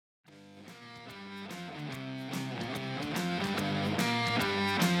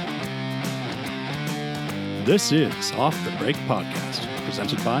This is Off the Break Podcast,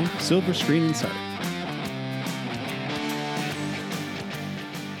 presented by Silver Screen Insider.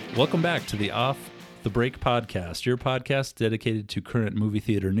 Welcome back to the Off the Break Podcast, your podcast dedicated to current movie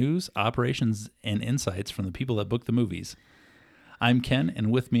theater news, operations, and insights from the people that book the movies. I'm Ken,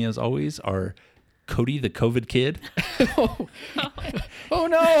 and with me, as always, are Cody, the COVID kid. Oh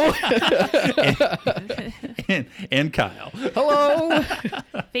no! and Kyle. Hello!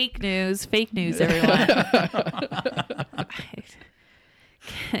 Fake news, everyone.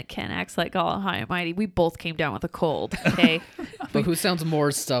 Ken acts like all high and mighty. We both came down with a cold, okay? But who sounds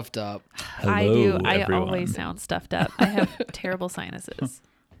more stuffed up? I do. Hello, I everyone. always sound stuffed up. I have terrible sinuses.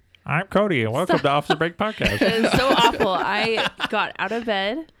 I'm Cody, and welcome to Off the Break Podcast. It is so awful. I got out of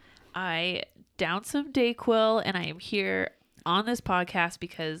bed, I downed some Dayquil, and I am here on this podcast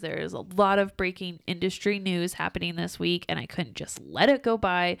because there is a lot of breaking industry news happening this week, and I couldn't just let it go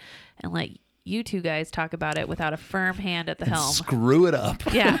by and let you two guys talk about it without a firm hand at the helm. Screw it up.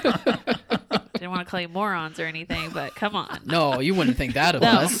 Yeah. Didn't want to call you morons or anything, but come on. No, you wouldn't think that of No.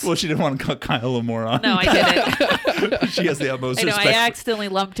 us. Well, she didn't want to call Kyle a moron. No, I didn't. She has the utmost I know, respect. I accidentally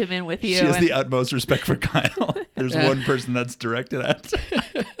lumped him in with you. She has and- the utmost respect for Kyle. There's one person that's directed at.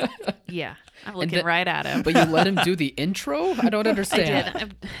 yeah, I'm looking right at him. But you let him do the intro? I don't I understand.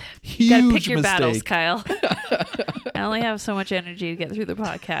 did. Huge You gotta pick your mistake. battles, Kyle. I only have so much energy to get through the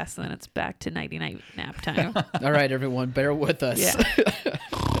podcast, and then it's back to nighty-night nap time. All right, everyone, bear with us. Yeah.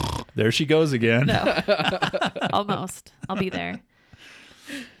 There she goes again. No. Almost. I'll be there.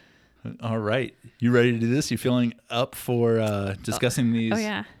 All right. You ready to do this? You feeling up for discussing these Oh,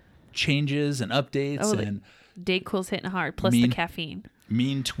 yeah. changes and updates Oh, and Dayquil's hitting hard, plus Mean- the caffeine.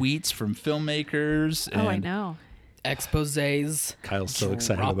 mean tweets from filmmakers? Oh, I and know. Exposés. Kyle's so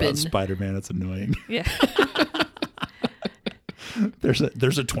excited Dropping. about Spider-Man. It's annoying. Yeah. There's a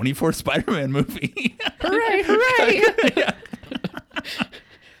 24th Spider-Man movie. Hooray, hooray!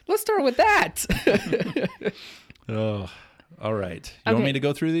 Let's start with that. Oh, all right. You want Okay. me to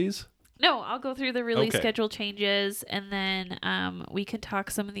go through these? No, I'll go through the release Okay. schedule changes, and then we can talk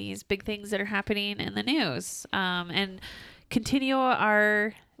some of these big things that are happening in the news, and continue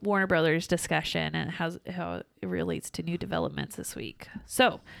our Warner Brothers discussion and how it relates to new developments this week.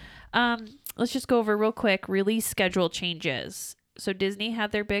 So let's just go over real quick release schedule changes. So Disney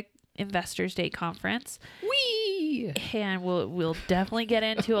had their big Investors Day conference, Whee! and we'll definitely get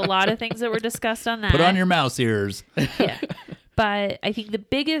into a lot of things that were discussed on that. Put on your mouse ears. Yeah. But I think the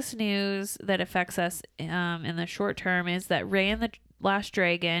biggest news that affects us in the short term is that Raya and the Last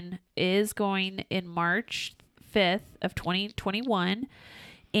Dragon is going in March 5th of 2021,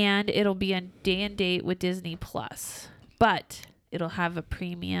 and it'll be a day and date with Disney Plus. But it'll have a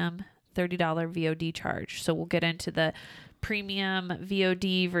premium $30 VOD charge. So we'll get into the premium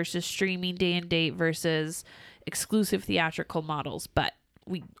VOD versus streaming day and date versus exclusive theatrical models. But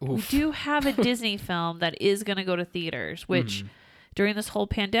we do have a Disney film that is going to go to theaters, which during this whole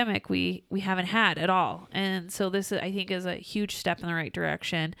pandemic we haven't had at all. And so this, I think, is a huge step in the right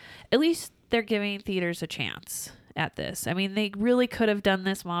direction. At least they're giving theaters a chance at this. I mean, they really could have done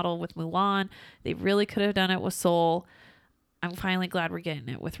this model with Mulan. They really could have done it with Soul. I'm finally glad we're getting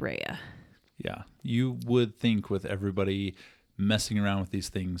it with Raya. Yeah. You would think with everybody messing around with these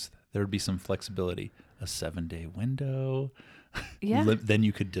things, there would be some flexibility. A 7-day window. Yeah. Then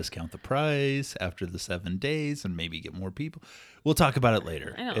you could discount the price after the 7 days and maybe get more people. We'll talk about it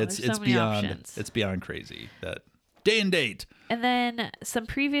later. I know, it's there's so many beyond options. it's beyond crazy. That day and date. And then some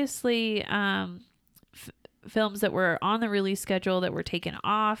previously films that were on the release schedule that were taken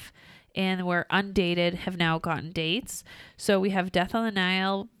off and were undated have now gotten dates. So we have Death on the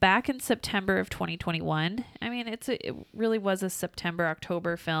Nile back in September of 2021. I mean, it really was a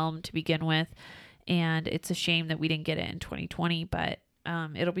September-October film to begin with, and it's a shame that we didn't get it in 2020, but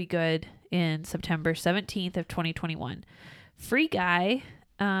it'll be good in September 17th of 2021. Free Guy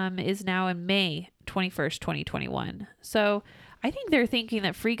is now in May 21st, 2021. So I think they're thinking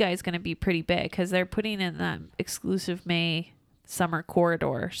that Free Guy is going to be pretty big because they're putting in that exclusive May summer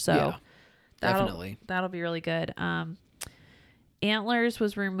corridor. So Yeah, definitely. that'll be really good. Antlers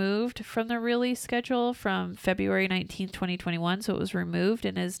was removed from the release schedule from February 19th, 2021. So it was removed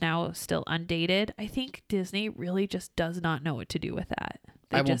and is now still undated. I think Disney really just does not know what to do with that.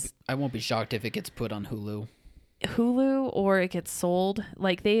 I won't be shocked if it gets put on Hulu. Hulu or it gets sold.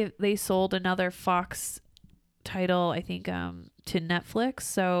 Like they sold another Fox title, I think, to Netflix.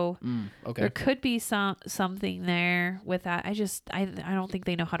 So Okay. there could be something there with that. I don't think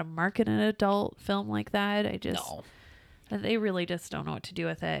they know how to market an adult film like that. They really just don't know what to do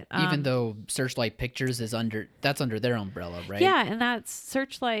with it. Even though Searchlight Pictures is under their umbrella, right? Yeah, and that's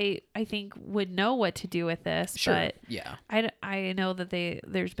Searchlight, I think, would know what to do with this. Sure. But Yeah. I know that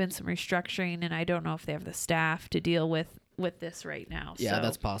there's been some restructuring, and I don't know if they have the staff to deal with this right now. Yeah, so,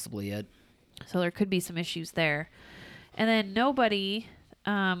 that's possibly it. so there could be some issues there. And then Nobody,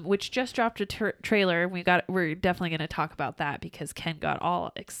 which just dropped a trailer. We're definitely going to talk about that because Ken got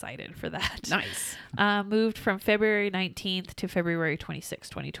all excited for that. Nice. Moved from February 19th to February 26th,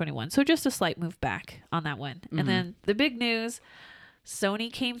 2021. So just a slight move back on that one. And then the big news,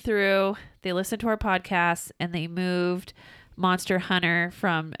 Sony came through, they listened to our podcast, and they moved Monster Hunter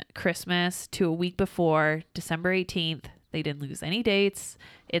from Christmas to a week before, December 18th. They didn't lose any dates.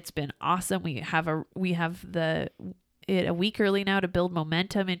 It's been awesome. We have it a week early now to build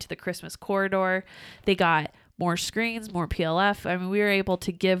momentum into the Christmas corridor. They got more screens, more PLF. I mean, we were able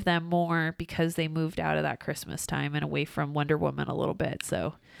to give them more because they moved out of that Christmas time and away from Wonder Woman a little bit.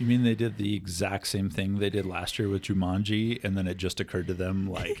 So You mean they did the exact same thing they did last year with Jumanji, and then it just occurred to them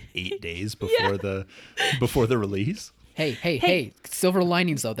like 8 days before the release? Hey. Silver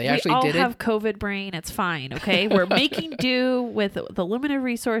linings, though. They actually all did have it. COVID brain. It's fine. Okay. We're making do with the limited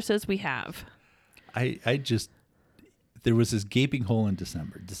resources we have. There was this gaping hole in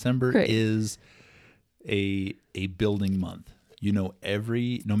December. December Great. is a building month.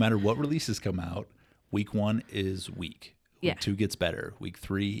 No matter what releases come out, week 1 is weak. Yeah. Week 2 gets better. Week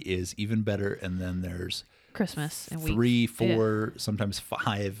 3 is even better. And then there's Christmas and week 3, 4, sometimes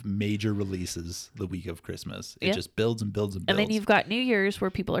 5 major releases the week of Christmas. It just builds and builds and builds. And then you've got New Year's where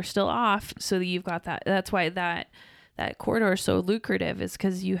people are still off. So you've got that. That's why that corridor is so lucrative, is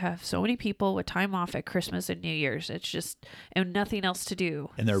because you have so many people with time off at Christmas and New Year's. It's just, and nothing else to do.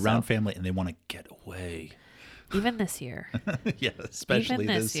 And they're around family and they want to get away. Even this year. Yeah, especially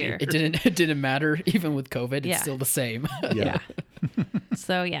Even this year. It didn't matter. Even with COVID, it's still the same. Yeah.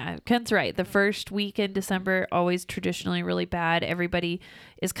 So yeah, Ken's right. The first week in December, always traditionally really bad. Everybody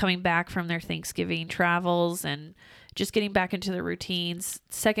is coming back from their Thanksgiving travels and just getting back into their routines.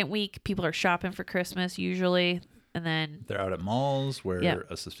 Second week, people are shopping for Christmas usually. And then They're out at malls where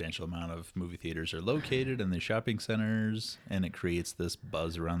a substantial amount of movie theaters are located, and the shopping centers, and it creates this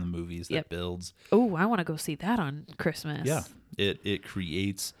buzz around the movies that builds. oh, I want to go see that on Christmas. Yeah, it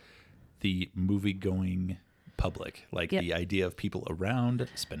creates the movie-going public, like the idea of people around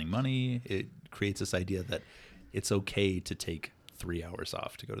spending money. It creates this idea that it's okay to take 3 hours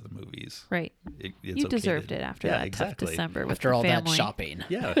off to go to the movies. Right. It's You okay deserved it after that tough December with After your all family. that shopping.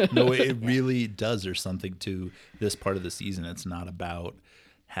 Yeah, no, it really does. There's something to this part of the season. It's not about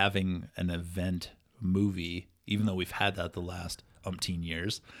having an event movie, even though we've had that the last umpteen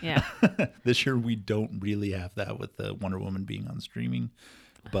years. Yeah. This year we don't really have that with the Wonder Woman being on streaming,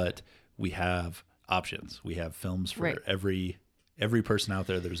 but we have options. We have films for every person out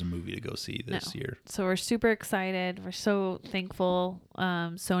there. There's a movie to go see this year. So we're super excited. We're so thankful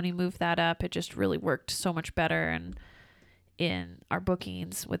Sony moved that up. It just really worked so much better. And in our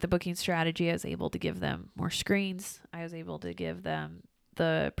bookings, with the booking strategy, I was able to give them more screens. I was able to give them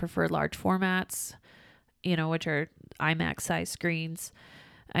the preferred large formats, which are IMAX size screens.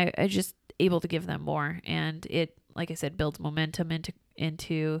 I just able to give them more. And it, like I said, builds momentum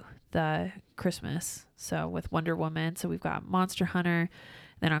into the Christmas. So with Wonder Woman, so we've got Monster Hunter,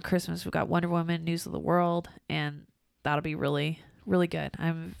 then on Christmas we've got Wonder Woman, News of the World, and that'll be really, really good.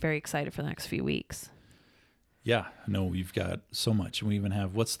 I'm very excited for the next few weeks. Yeah, no, we've got so much. We even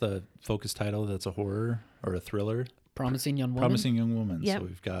have, what's the focus title that's a horror or a thriller? Promising Young Woman. Promising Young Woman. Yep. So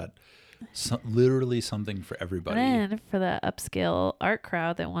we've got literally something for everybody. And then for the upscale art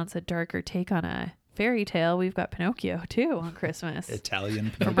crowd that wants a darker take on a fairy tale, we've got Pinocchio too on Christmas.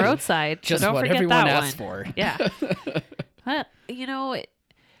 Italian From Pinocchio. Roadside. Just so don't what forget everyone that asked one. for. Yeah. Well,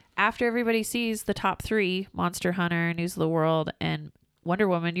 after everybody sees the top 3, Monster Hunter, News of the World, and Wonder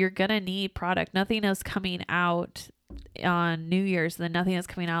Woman, you're going to need product. Nothing is coming out on New Year's, then nothing is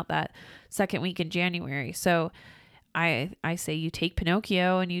coming out that second week in January. So I say you take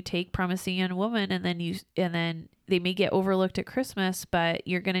Pinocchio and you take Promising Young Woman, and then they may get overlooked at Christmas, but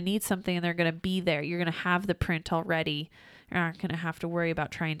you're going to need something and they're going to be there. You're going to have the print already. You're not going to have to worry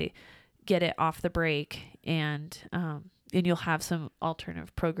about trying to get it off the break, and you'll have some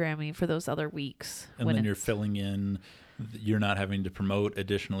alternative programming for those other weeks. And then you're filling in, you're not having to promote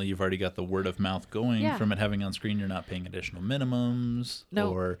additionally. You've already got the word of mouth going from it having on screen. You're not paying additional minimums.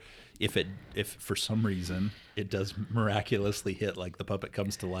 No. Or if for some reason it does miraculously hit, like the puppet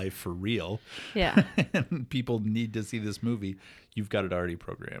comes to life for real. Yeah. And people need to see this movie, you've got it already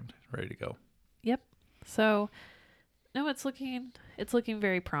programmed, ready to go. Yep. So no, it's looking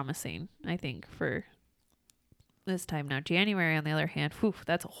very promising, I think, for this time now. January, on the other hand, whew,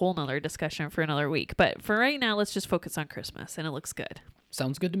 that's a whole nother discussion for another week. But for right now, let's just focus on Christmas, and it looks good.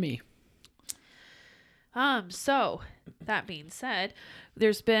 Sounds good to me. So that being said,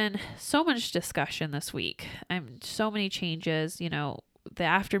 there's been so much discussion this week. So many changes, you know, the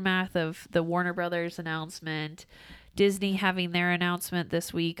aftermath of the Warner Brothers announcement, Disney having their announcement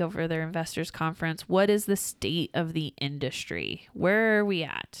this week over their investors conference. What is the state of the industry? Where are we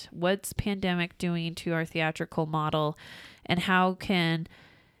at? What's pandemic doing to our theatrical model, and how can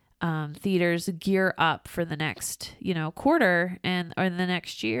theaters gear up for the next, you know, quarter or the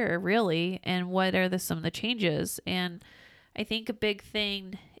next year, really? And what are some of the changes? And I think a big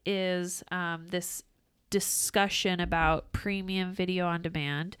thing is this discussion about premium video on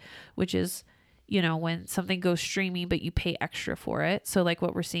demand, which is, you know, when something goes streaming, but you pay extra for it. So like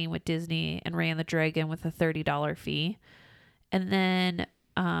what we're seeing with Disney and Raya and the Dragon with a $30 fee. And then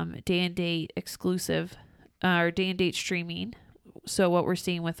day and date exclusive or day and date streaming. So what we're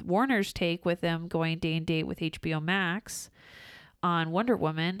seeing with Warner's take with them going day and date with HBO Max on Wonder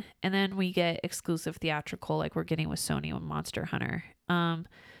Woman. And then we get exclusive theatrical like we're getting with Sony and Monster Hunter.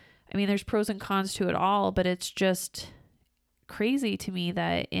 I mean, there's pros and cons to it all, but it's just crazy to me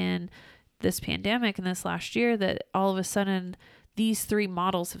that in this pandemic and this last year that all of a sudden these three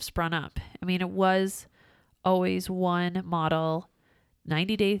models have sprung up. I mean, it was always one model,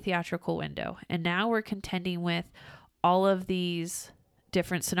 90-day theatrical window. And now we're contending with all of these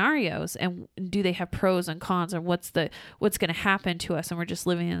different scenarios, and do they have pros and cons, or what's going to happen to us? And we're just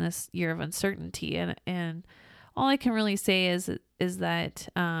living in this year of uncertainty. And all I can really say is that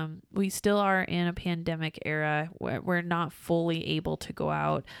we still are in a pandemic era where we're not fully able to go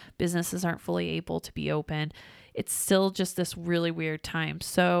out. Businesses aren't fully able to be open. It's still just this really weird time.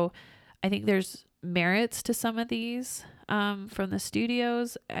 So I think there's merits to some of these from the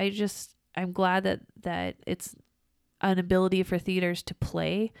studios. I'm glad that it's an ability for theaters to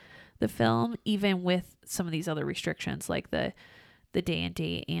play the film, even with some of these other restrictions like the day and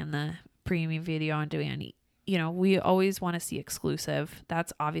date and the premium video on demand. You know, we always want to see exclusive.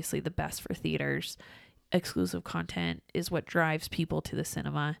 That's obviously the best for theaters. Exclusive content is what drives people to the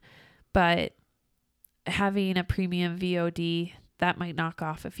cinema. But having a premium VOD, that might knock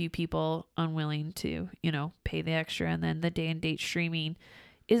off a few people unwilling to, you know, pay the extra. And then the day and date streaming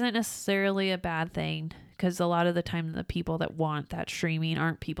isn't necessarily a bad thing, because a lot of the time the people that want that streaming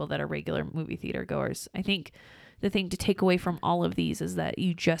aren't people that are regular movie theater goers. I think the thing to take away from all of these is that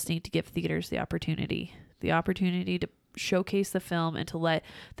you just need to give theaters the opportunity to showcase the film and to let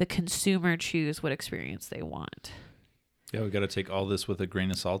the consumer choose what experience they want. Yeah, we got to take all this with a grain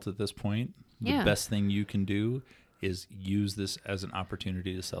of salt at this point. The best thing you can do is use this as an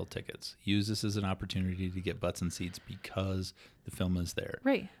opportunity to sell tickets. Use this as an opportunity to get butts and seats because the film is there.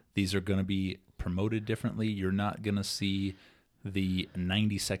 Right. These are going to be promoted differently. You're not going to the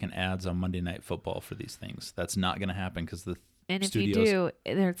 90-second ads on Monday Night Football for these things. That's not going to happen because the and studios, if you do,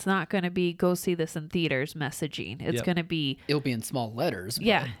 it's not going to be go see this in theaters messaging. It's going to be... It'll be in small letters.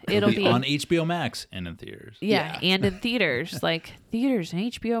 Yeah. It'll be on HBO Max and in theaters. Yeah. And in theaters. Like theaters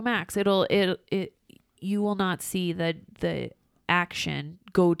and HBO Max. You will not see the action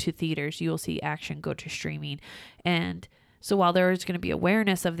go to theaters. You will see action go to streaming. And so while there is going to be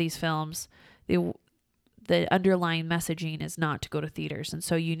awareness of these films, the underlying messaging is not to go to theaters. And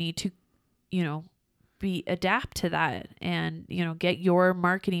so you need to, adapt to that and, get your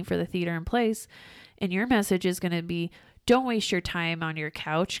marketing for the theater in place. And your message is going to be, don't waste your time on your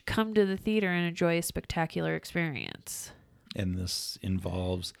couch. Come to the theater and enjoy a spectacular experience. And this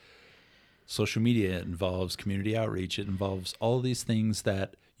involves social media, it involves community outreach, it involves all these things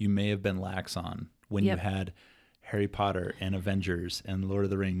that you may have been lax on when you had Harry Potter and Avengers and Lord of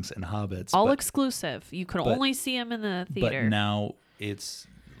the Rings and Hobbits. All exclusive. You could only see them in the theater. But now it's,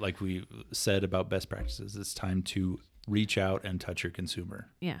 like we said about best practices, it's time to reach out and touch your consumer.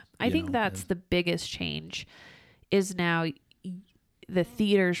 Yeah. I think that's the biggest change is now the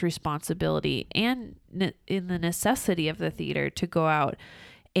theater's responsibility and in the necessity of the theater to go out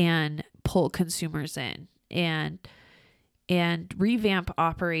and pull consumers in and revamp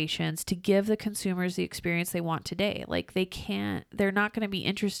operations to give the consumers the experience they want today. Like they're not going to be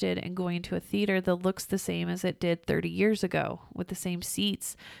interested in going to a theater that looks the same as it did 30 years ago with the same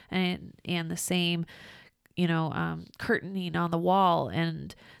seats and the same, curtaining on the wall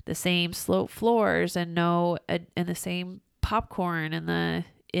and the same slope floors and the same popcorn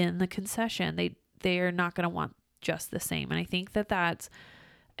in the concession. They are not going to want just the same. And I think that that's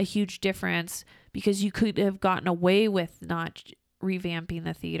a huge difference because you could have gotten away with not revamping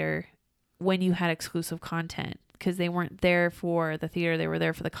the theater when you had exclusive content because they weren't there for the theater. They were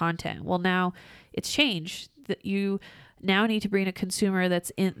there for the content. Well, now it's changed. that you now need to bring a consumer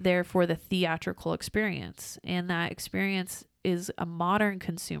that's in there for the theatrical experience. And that experience is a modern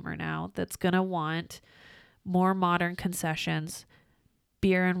consumer now that's going to want more modern concessions,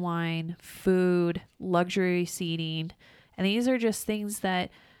 beer and wine, food, luxury seating. And these are just things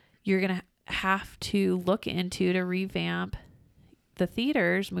that you're going to have to look into to revamp the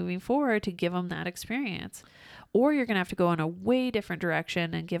theaters moving forward to give them that experience. Or you're going to have to go in a way different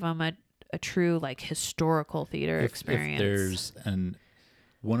direction and give them a true like historical theater experience. If there's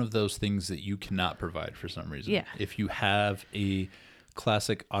one of those things that you cannot provide for some reason. Yeah. If you have a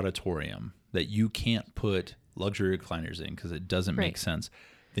classic auditorium that you can't put luxury recliners in because it doesn't make sense,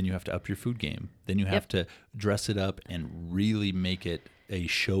 then you have to up your food game. Then you have to dress it up and really make it a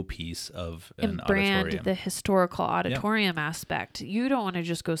showpiece of an and brand auditorium. the historical auditorium aspect. You don't want to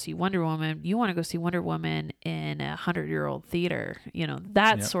just go see Wonder Woman. You want to go see Wonder Woman in a 100-year-old theater. You know,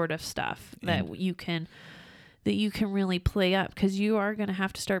 that sort of stuff that you can really play up, because you are going to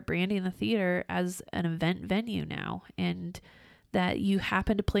have to start branding the theater as an event venue now, and that you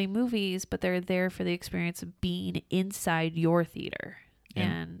happen to play movies, but they're there for the experience of being inside your theater.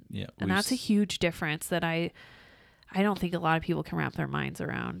 And that's a huge difference that I don't think a lot of people can wrap their minds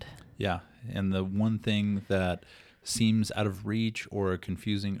around. Yeah. And the one thing that seems out of reach or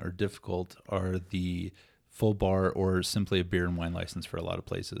confusing or difficult are the full bar or simply a beer and wine license for a lot of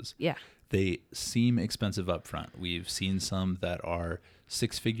places. Yeah. They seem expensive up front. We've seen some that are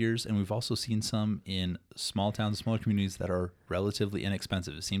 6 figures, and we've also seen some in small towns, smaller communities that are relatively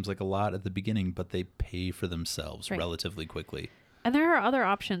inexpensive. It seems like a lot at the beginning, but they pay for themselves relatively quickly. And there are other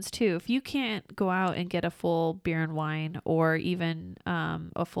options too. If you can't go out and get a full beer and wine or even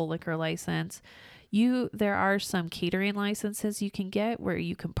a full liquor license, there are some catering licenses you can get where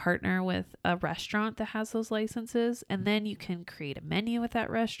you can partner with a restaurant that has those licenses, and then you can create a menu with that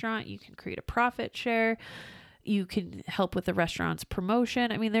restaurant. You can create a profit share. You can help with the restaurant's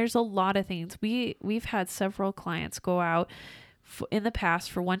promotion. I mean, there's a lot of things. We've had several clients go out in the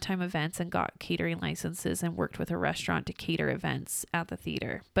past for one-time events and got catering licenses and worked with a restaurant to cater events at the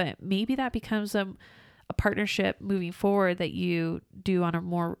theater. But maybe that becomes a partnership moving forward that you do on a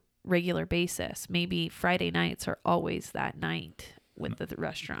more regular basis. Maybe Friday nights are always that night with the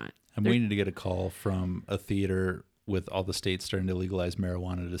restaurant. I'm waiting to get a call from a theater with all the states starting to legalize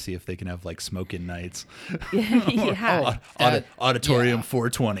marijuana to see if they can have like smoke-in nights. Auditorium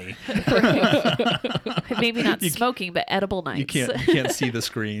 420. Maybe not smoking, but edible nights. You can't see the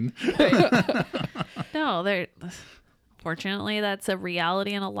screen. No, fortunately, that's a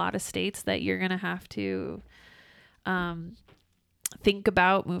reality in a lot of states that you're going to have to think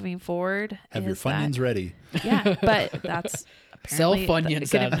about moving forward. Have your Funyuns ready. Yeah, but that's sell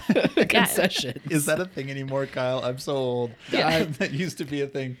Funyuns at a concession. Is that a thing anymore, Kyle? I'm so old. Yeah. That used to be a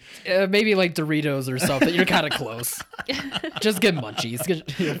thing. Maybe like Doritos or something. You're kind of close. Just get munchies.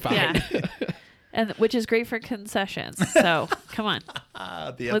 You're fine. Yeah. And which is great for concessions. So come on,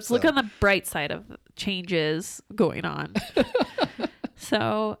 let's look on the bright side of changes going on.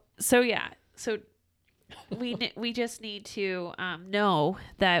 So we just need to know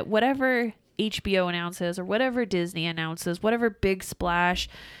that whatever HBO announces or whatever Disney announces, whatever big splash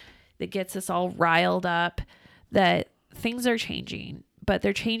that gets us all riled up, that things are changing, but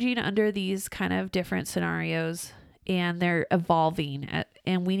they're changing under these kind of different scenarios, and they're evolving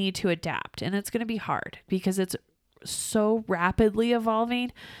and we need to adapt. And it's going to be hard because it's so rapidly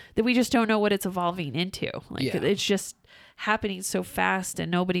evolving that we just don't know what it's evolving into. It's just happening so fast, and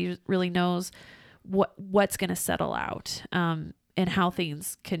nobody really knows what's going to settle out. And how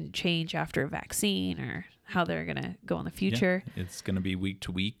things can change after a vaccine, or how they're going to go in the future. Yeah, it's going to be week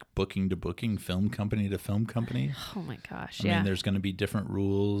to week, booking to booking, film company to film company. Oh my gosh. I mean, there's going to be different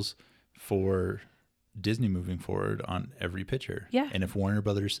rules for Disney moving forward on every picture. Yeah. And if Warner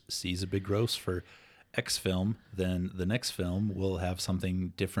Brothers sees a big gross for X film, then the next film will have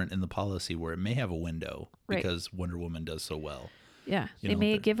something different in the policy where it may have a window because Wonder Woman does so well. Yeah, they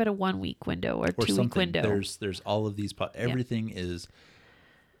may give it a 1 week window or 2 week window. There's all of these. Everything is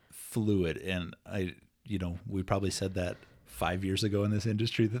fluid, and we probably said that 5 years ago in this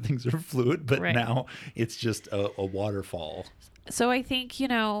industry that things are fluid, but now it's just a waterfall. So I think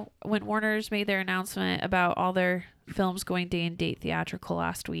when Warner's made their announcement about all their films going day and date theatrical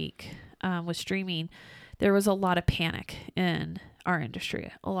last week with streaming, there was a lot of panic in our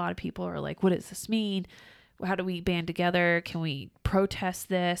industry. A lot of people are like, "What does this mean? How do we band together? Can we protest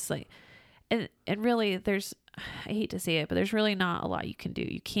this?" And really, I hate to say it, but there's really not a lot you can do.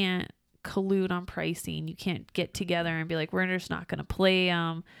 You can't collude on pricing. You can't get together and be like, we're just not going to play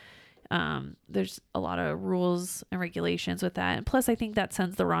There's a lot of rules and regulations with that. And plus, I think that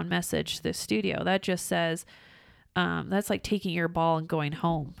sends the wrong message to the studio. That just says, that's like taking your ball and going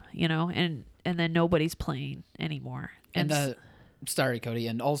home, and then nobody's playing anymore. Sorry, Cody.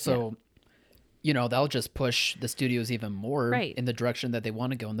 And also, they'll just push the studios even more in the direction that they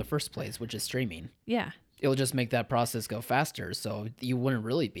want to go in the first place, which is streaming. Yeah. It'll just make that process go faster. So you wouldn't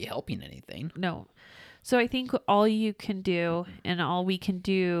really be helping anything. No. So I think all you can do and all we can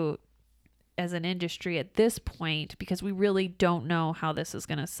do as an industry at this point, because we really don't know how this is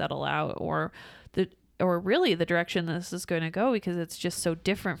going to settle out or really the direction this is going to go, because it's just so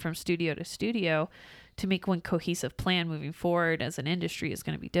different from studio to studio. To make one cohesive plan moving forward as an industry is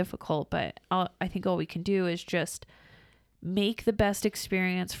going to be difficult. But I think all we can do is just make the best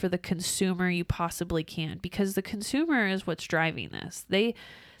experience for the consumer you possibly can, because the consumer is what's driving this.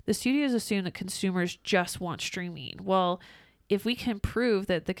 The studios assume that consumers just want streaming. Well, if we can prove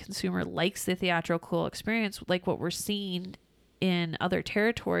that the consumer likes the theatrical experience, like what we're seeing in other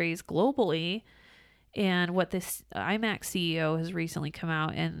territories globally, and what this IMAX CEO has recently come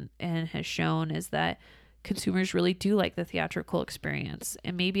out and has shown is that consumers really do like the theatrical experience.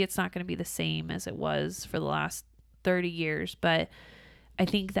 And maybe it's not going to be the same as it was for the last 30 years, but I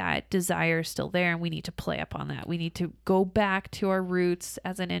think that desire is still there, and we need to play up on that. We need to go back to our roots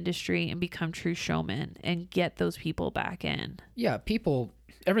as an industry and become true showmen and get those people back in. Yeah,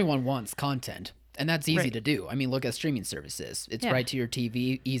 everyone wants content, and that's easy to do. I mean, look at streaming services. It's right to your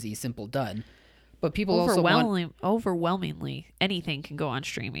TV, easy, simple, done. But people overwhelmingly, anything can go on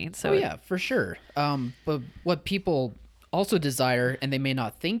streaming. So yeah, for sure. But what people also desire, and they may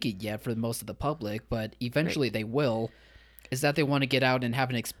not think it yet for most of the public, but eventually they will, is that they want to get out and have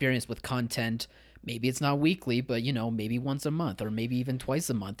an experience with content. Maybe it's not weekly, but maybe once a month, or maybe even twice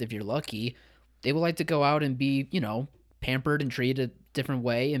a month if you're lucky. They would like to go out and be, pampered and treated a different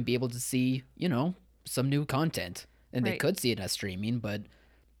way, and be able to see, some new content. And they could see it as streaming, but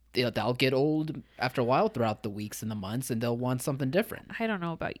they'll get old after a while throughout the weeks and the months, and they'll want something different. I don't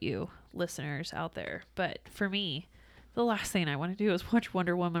know about you listeners out there, but for me, the last thing I want to do is watch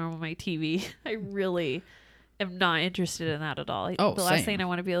Wonder Woman on my TV. I really am not interested in that at all. The last thing I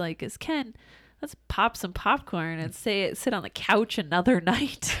want to be like is, Ken, let's pop some popcorn and sit on the couch another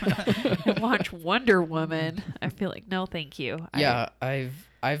night and watch Wonder Woman. I feel like, no, thank you. Yeah,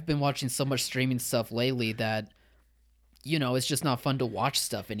 I've been watching so much streaming stuff lately that it's just not fun to watch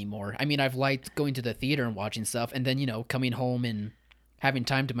stuff anymore. I mean, I've liked going to the theater and watching stuff, and then, coming home and having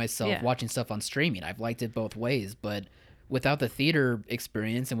time to myself watching stuff on streaming. I've liked it both ways, but without the theater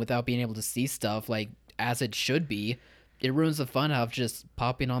experience and without being able to see stuff like as it should be, it ruins the fun of just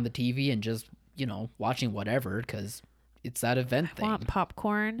popping on the TV and just, watching whatever, because it's that event thing. I want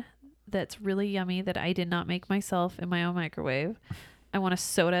popcorn that's really yummy that I did not make myself in my own microwave. I want a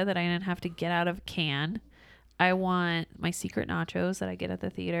soda that I didn't have to get out of a can. I want my secret nachos that I get at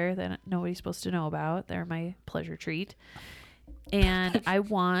the theater that nobody's supposed to know about. They're my pleasure treat. And I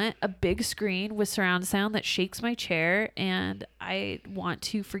want a big screen with surround sound that shakes my chair. And I want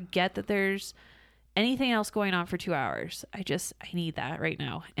to forget that there's anything else going on for 2 hours. I need that right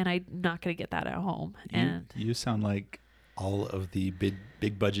now. And I'm not going to get that at home. You sound like all of the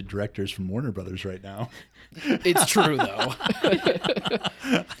big budget directors from Warner Brothers right now. It's true, though.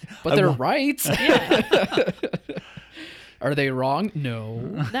 But they're right. Yeah. Are they wrong? No.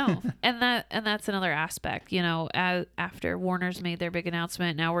 No. And that's another aspect, after Warner's made their big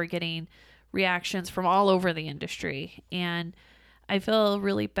announcement, now we're getting reactions from all over the industry. And I feel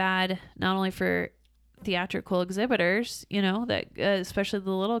really bad, not only for theatrical exhibitors, that especially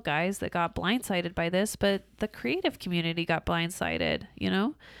the little guys that got blindsided by this, but the creative community got blindsided.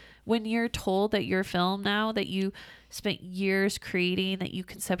 When you're told that your film now that you spent years creating, that you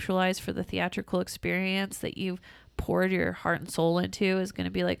conceptualized for the theatrical experience, that you've poured your heart and soul into, is going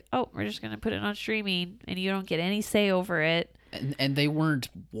to be like, oh, we're just going to put it on streaming, and you don't get any say over it. And they weren't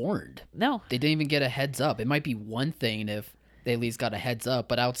warned. No. They didn't even get a heads up. It might be one thing if they at least got a heads up,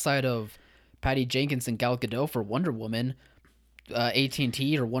 but outside of Patty Jenkins and Gal Gadot for Wonder Woman,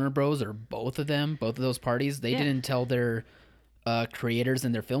 AT&T or Warner Bros. Or both of those parties, they didn't tell their creators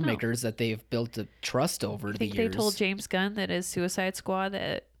and their filmmakers that they've built a trust over the years. I think they told James Gunn that his Suicide Squad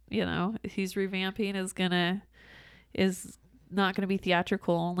that, he's revamping is not going to be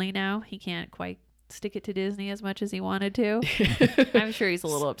theatrical only now. He can't quite stick it to Disney as much as he wanted to. I'm sure he's a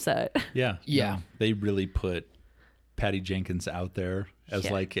little upset. Yeah. No, they really put Patty Jenkins out there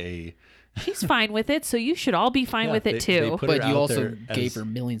as like a... She's fine with it, so you should all be fine with it too. But you also gave her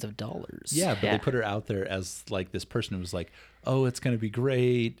millions of dollars. Yeah, but they put her out there as like this person who was like, oh, it's going to be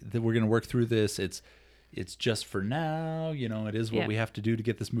great, that we're going to work through this. it's just for now, it is what Yeah. we have to do to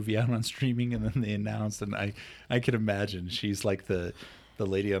get this movie out on streaming. And then they announced, and I could imagine she's like the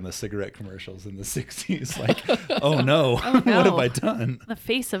lady on the cigarette commercials in the 60s, like, oh no, what have I done? The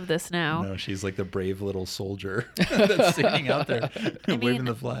face of this now. No, she's like the brave little soldier that's standing out there waving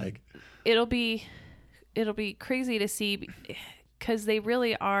the flag. It'll be crazy to see, because they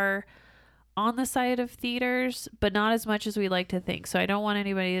really are on the side of theaters, but not as much as we like to think. So I don't want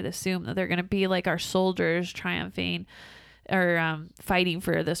anybody to assume that they're going to be like our soldiers triumphing or fighting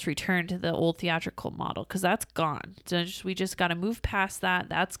for this return to the old theatrical model, because that's gone. So we just got to move past that.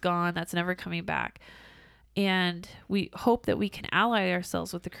 That's gone. That's never coming back. And we hope that we can ally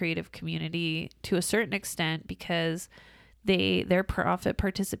ourselves with the creative community to a certain extent, because their profit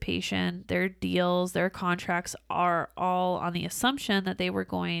participation, their deals, their contracts are all on the assumption that they were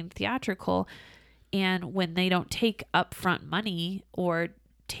going theatrical. And when they don't take upfront money or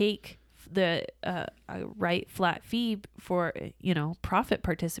take the right flat fee for profit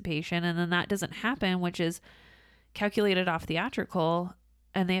participation, and then that doesn't happen, which is calculated off theatrical,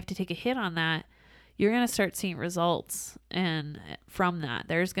 and they have to take a hit on that, you're going to start seeing results, and from that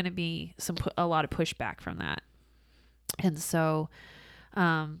there's going to be a lot of pushback from that. And so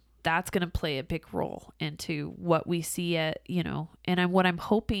that's going to play a big role into what we see what I'm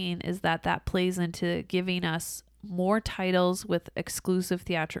hoping is that plays into giving us more titles with exclusive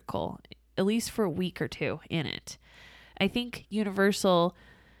theatrical, at least for a week or two in it. I think Universal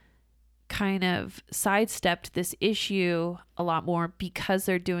kind of sidestepped this issue a lot more because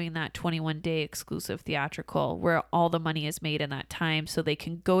they're doing that 21-day exclusive theatrical where all the money is made in that time, so they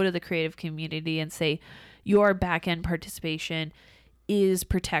can go to the creative community and say, your back-end participation is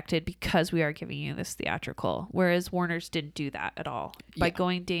protected because we are giving you this theatrical. Whereas Warner's didn't do that at all. By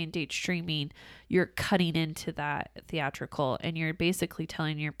going day and date streaming, you're cutting into that theatrical, and you're basically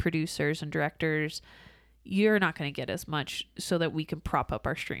telling your producers and directors, you're not going to get as much, so that we can prop up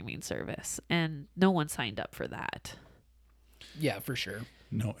our streaming service. And no one signed up for that. Yeah, for sure.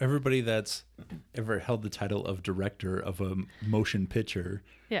 No, everybody that's ever held the title of director of a motion picture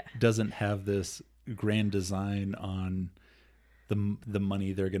doesn't have this grand design on the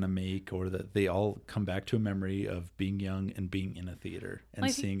money they're going to make, or that they all come back to a memory of being young and being in a theater and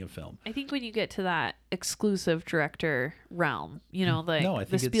seeing a film. I think when you get to that exclusive director realm,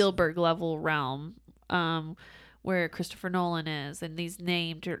 the Spielberg level realm, where Christopher Nolan is, and these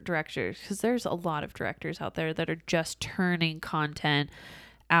named directors, because there's a lot of directors out there that are just turning content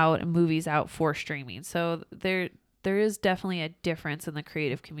out and movies out for streaming. So there is definitely a difference in the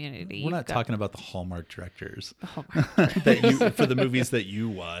creative community. We're not talking about the Hallmark directors Hallmark. for the movies that you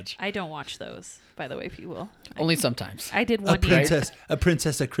watch. I don't watch those, by the way, people. Only sometimes. I did one year. A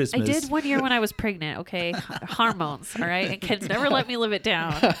princess at Christmas. I did 1 year when I was pregnant, okay? Hormones, all right? And kids never let me live it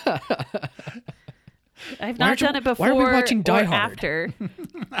down. I've not done it before why are we watching Die or Hard? after.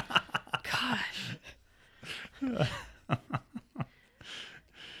 Gosh.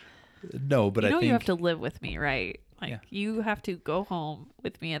 No, but I think you have to live with me, right? Like you have to go home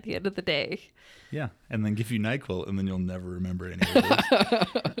with me at the end of the day. Yeah, and then give you NyQuil, and then you'll never remember any of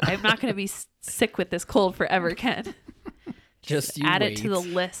this. I'm not going to be sick with this cold forever, Ken. Just you add wait. it to the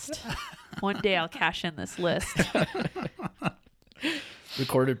list. One day I'll cash in this list.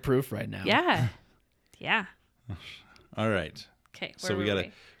 Recorded proof right now. Yeah. All right. Okay. So we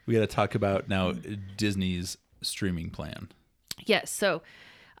gotta talk about now Disney's streaming plan. Yes. So,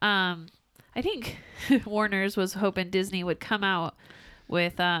 I think Warner's was hoping Disney would come out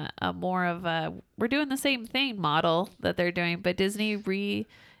with a more of a we're doing the same thing model that they're doing, but Disney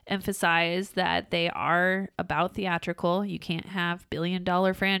re-emphasized that they are about theatrical. You can't have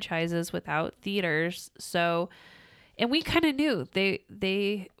billion-dollar franchises without theaters. So, and we kind of knew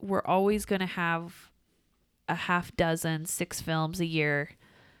they were always going to have a half dozen 6 films a year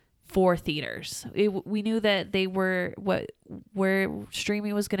for theaters. We knew that they were where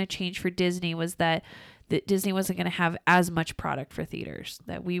streaming was going to change for Disney was that Disney wasn't going to have as much product for theaters,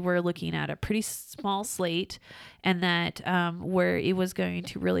 that we were looking at a pretty small slate, and that where it was going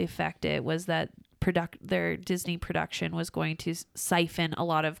to really affect it was that their Disney production was going to siphon a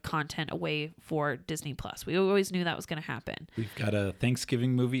lot of content away for Disney Plus. We always knew that was going to happen. We've got a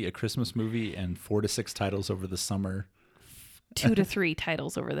Thanksgiving movie, a Christmas movie, and 4 to 6 titles over the summer. 2 to 3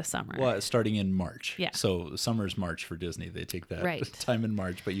 titles over the summer. Well, starting in March. Yeah. So summer's March for Disney. They take that Right. time in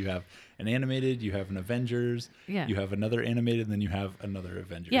March, but you have an animated, you have an Avengers, you have another animated, and then you have another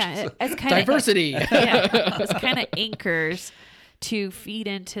Avengers. Yeah, So- it's kind of Diversity. it's kind of anchors to feed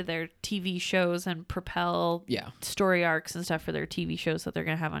into their TV shows and propel story arcs and stuff for their TV shows that they're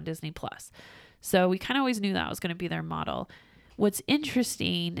going to have on Disney Plus. So we kind of always knew that was going to be their model. What's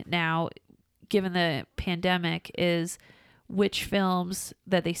interesting now, given the pandemic, is which films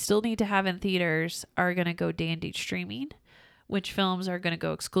that they still need to have in theaters are going to go day and date streaming, which films are going to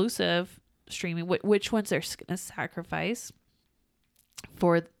go exclusive streaming, which ones they're going to sacrifice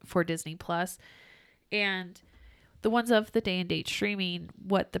for Disney Plus, and the ones of the day and date streaming,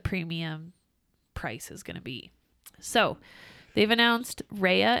 what the premium price is going to be. So they've announced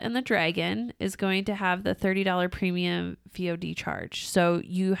Raya and the Dragon is going to have the $30 premium VOD charge. So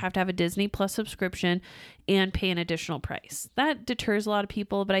you have to have a Disney Plus subscription and pay an additional price. That deters a lot of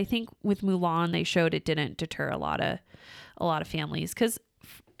people, but I think with Mulan, they showed it didn't deter a lot of families, because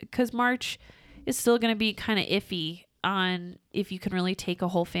March is still going to be kind of iffy on if you can really take a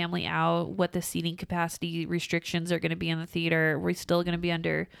whole family out, what the seating capacity restrictions are going to be in the theater. We're still going to be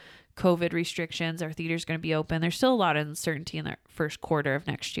under COVID restrictions. Our theater's going to be open. There's still a lot of uncertainty in the first quarter of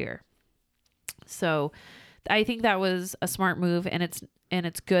next year. So I think that was a smart move, and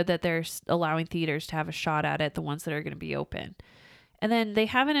it's good that they're allowing theaters to have a shot at it, the ones that are going to be open. And then they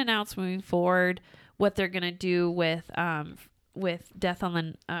haven't announced moving forward what they're going to do with Death on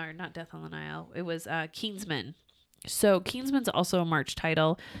the Nile. It was Kingsman. So Kingsman's also a March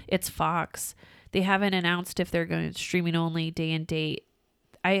title. It's Fox. They haven't announced if they're going to streaming only, day and date.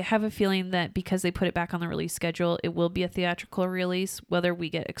 I have a feeling that because they put it back on the release schedule, it will be a theatrical release, whether we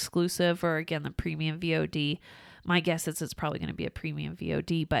get exclusive or, again, the premium VOD. My guess is it's probably going to be a premium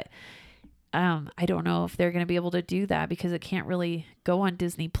VOD, but I don't know if they're going to be able to do that because it can't really go on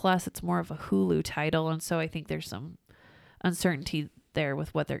Disney Plus. It's more of a Hulu title, and so I think there's some uncertainty there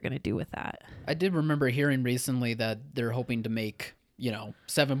with what they're going to do with that. I did remember hearing recently that they're hoping to make,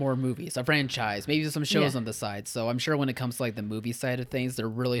 7 more movies, a franchise, maybe some shows on the side. So I'm sure when it comes to like the movie side of things, they're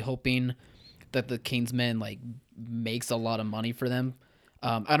really hoping that the Kingsman makes a lot of money for them.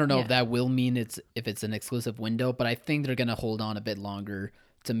 I don't know if that will mean if it's an exclusive window, but I think they're going to hold on a bit longer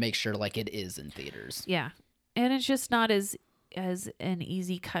to make sure it is in theaters. Yeah. And it's just not as an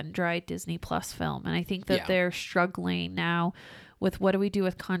easy cut and dry Disney Plus film. And I think that they're struggling now with what do we do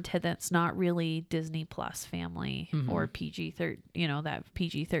with content that's not really Disney Plus family or PG-13, that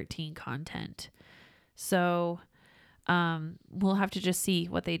PG-13 content. So we'll have to just see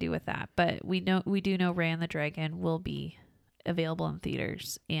what they do with that. But we do know Raya and the Dragon will be available in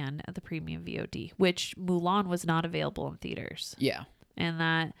theaters and at the premium VOD, which Mulan was not available in theaters. Yeah. And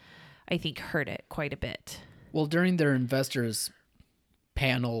that, I think, hurt it quite a bit. Well, during their investors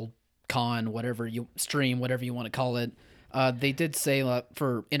panel, whatever you want to call it, they did say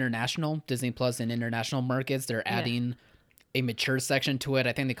for international Disney Plus and international markets, they're adding a mature section to it.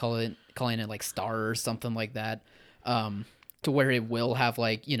 I think they calling it Star or something like that, to where it will have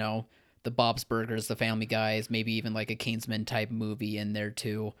the Bob's Burgers, the Family Guys, maybe even a Kingsman type movie in there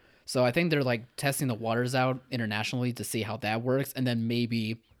too. So I think they're testing the waters out internationally to see how that works, and then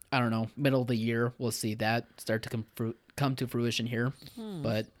maybe, I don't know, middle of the year we'll see that start to come to fruition here.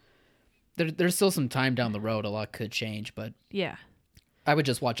 But there's still some time down the road. A lot could change, but yeah, I would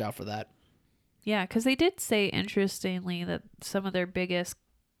just watch out for that. Yeah, because they did say, interestingly, that some of their biggest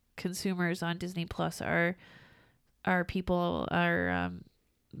consumers on Disney Plus are people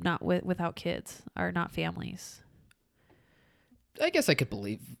not without kids, are not families. I guess I could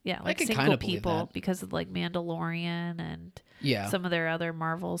believe. Yeah, I could single kind of people because of Mandalorian and some of their other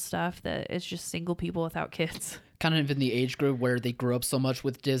Marvel stuff, that it's just single people without kids. Kind of in the age group where they grew up so much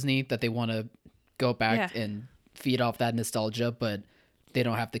with Disney that they want to go back and feed off that nostalgia, but they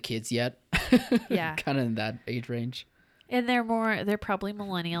don't have the kids yet. Yeah. Kind of in that age range. And they're probably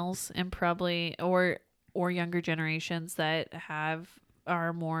millennials and probably or younger generations that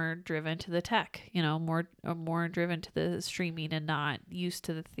are more driven to the tech, more driven to the streaming and not used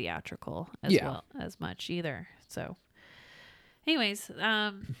to the theatrical as much either. So anyways,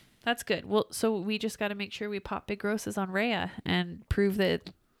 that's good. Well, so we just got to make sure we pop big grosses on Raya and prove that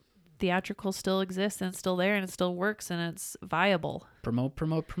theatrical still exists and it's still there and it still works and it's viable.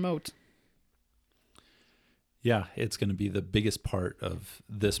 Promote. Yeah, it's going to be the biggest part of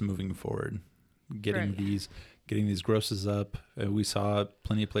this moving forward. Getting these grosses up. We saw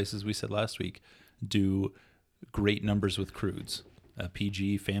plenty of places, we said last week, do great numbers with Croods, a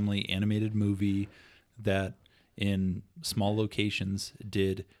PG family animated movie that in small locations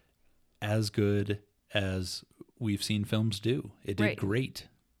did as good as we've seen films do. It did great.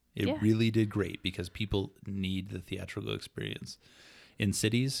 It really did great because people need the theatrical experience. In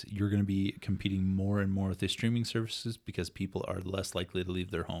cities, you're going to be competing more and more with the streaming services because people are less likely to leave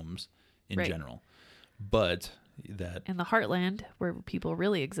their homes in general. But that in the heartland where people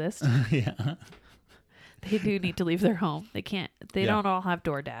really exist, yeah, they do need to leave their home. They don't all have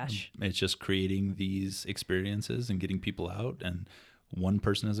DoorDash. It's just creating these experiences and getting people out. And one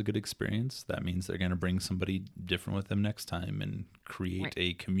person has a good experience, that means they're going to bring somebody different with them next time and create Right.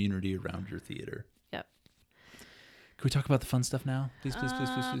 a community around your theater. Yep. Can we talk about the fun stuff now? Please.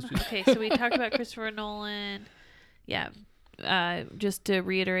 Okay, so we talked about Christopher Nolan. Yeah. Just to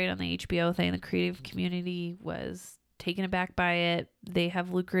reiterate on the HBO thing, the creative community was taken aback by it. They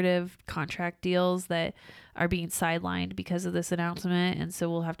have lucrative contract deals that are being sidelined because of this announcement, and so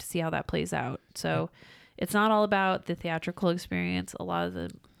we'll have to see how that plays out. So it's not all about the theatrical experience. A lot of the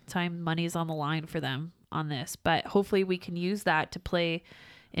time money's on the line for them on this, but hopefully we can use that to play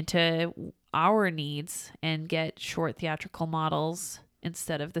into our needs and get short theatrical models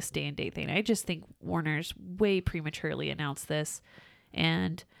instead of the stay and date thing. I just think Warner's way prematurely announced this,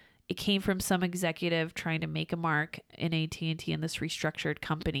 and it came from some executive trying to make a mark in AT&T in this restructured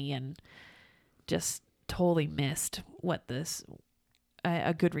company, and just totally missed what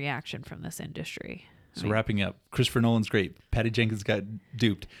a good reaction from this industry. So wrapping up, Christopher Nolan's great. Patty Jenkins got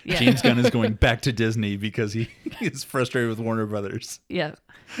duped. Yeah. James Gunn is going back to Disney because he is frustrated with Warner Brothers. Yeah,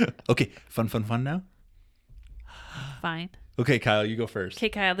 Okay, fun now? fine. Okay, Kyle, you go first. Okay,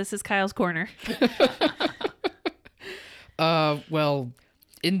 Kyle, this is Kyle's corner. Well,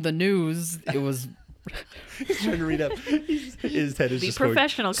 in the news, it was He's trying to read up. His head is Be just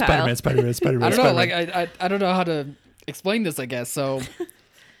professional, going, Kyle. Spider-Man. I don't know, like I don't know how to explain this, I guess. So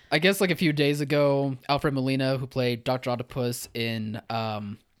I guess like a few days ago, Alfred Molina, who played Dr. Octopus in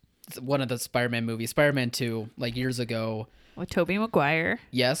one of the Spider-Man movies, Spider-Man 2, like years ago, With Tobey Maguire.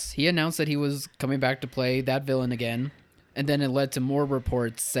 yes, he announced that he was coming back to play that villain again. And then it led to more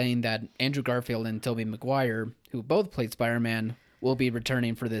reports saying that Andrew Garfield and Tobey Maguire, who both played Spider-Man, will be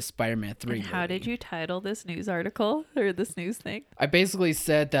returning for this Spider-Man 3 And how movie. did you title this news article or this news thing? I basically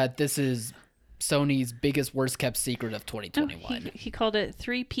said that this is Sony's biggest, worst-kept secret of No, 2021. he called it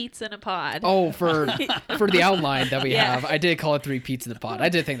 3 Pete's in a Pod. Oh, for the outline that we Yeah. have, I did call it 3 Pete's in the Pod. I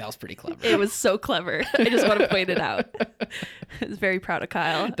did think that was pretty clever. It was so clever. I just want to point it out. I was very proud of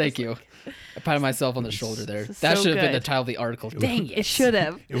Kyle. Thank you. I patted myself on the shoulder there. This is That so should have been the good. title of the article. Dang, it should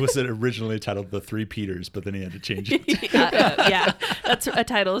have. It was originally titled The Three Peters, but then he had to change it. Yeah, that's a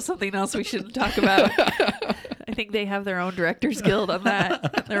title of something else we shouldn't talk about. I think they have their own Directors Guild on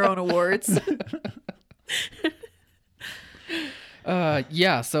that, their own awards.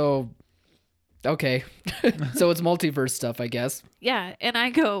 Yeah, so... Okay. So it's multiverse stuff, I guess. Yeah, and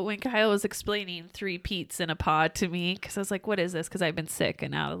I go, when Kyle was explaining 3 Pete's in a Pod to me, because I was like, what is this? Because I've been sick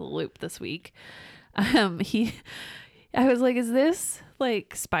and out of the loop this week. I was like, is this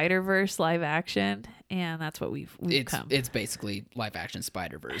like Spider-Verse live action? And that's what we've come. It's basically live-action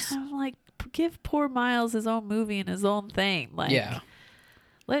Spider-Verse. I'm like, give poor Miles his own movie and his own thing. Like, Yeah.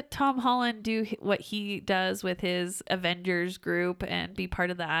 let Tom Holland do what he does with his Avengers group and be part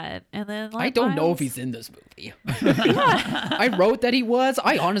of that. And then I don't know if he's in this movie. I wrote that he was.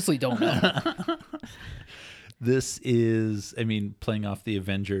 I honestly don't know. This is, I mean, playing off the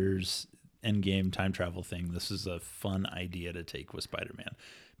Avengers Endgame time travel thing, this is a fun idea to take with Spider-Man.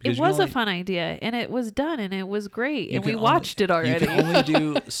 It was a fun idea, and it was done, and it was great, and we can watched it already. You can only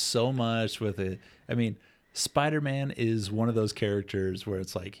do so much with it. I mean, Spider-Man is one of those characters where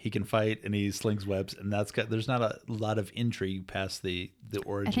it's like he can fight and he slings webs, and there's not a lot of intrigue past the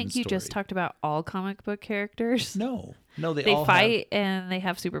origin I think you story. just talked about all comic book characters. No, they They all fight and they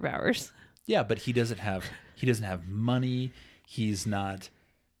have superpowers. Yeah, but he doesn't have money. He's not,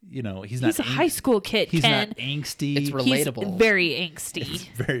 he's not. He's a high school kid, He's Ken. not angsty. It's relatable. He's very angsty. It's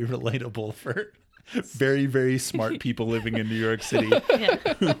very relatable for very, very smart people living in New York City Yeah.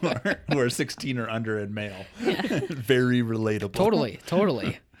 who are 16 or under and male. Very relatable.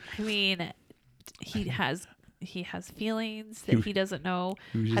 Totally. I mean, he has feelings that he doesn't know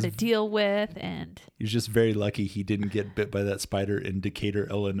was how to just- deal with, and He was just very lucky he didn't get bit by that spider in Decatur,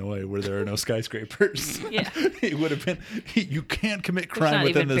 Illinois, where there are no skyscrapers. Yeah. It would have been. You can't commit crime not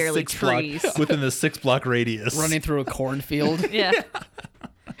within even the barely 6 block trees. within the 6 block radius. Running through a cornfield. yeah.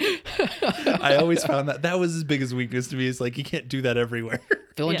 I always found that was his biggest weakness to me. Is like you can't do that everywhere.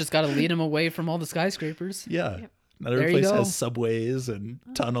 Villain Yeah. just got to lead him away from all the skyscrapers. Yeah. Not There every you place go. has subways and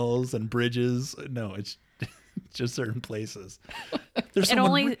tunnels and bridges. No, it's just certain places. There's And someone,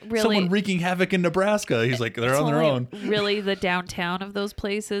 only really- someone wreaking havoc in Nebraska. He's like, they're It's on their only own. Really, the downtown of those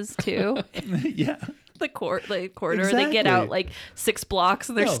places too. Yeah. the corridor. They get Exactly. out like 6 blocks,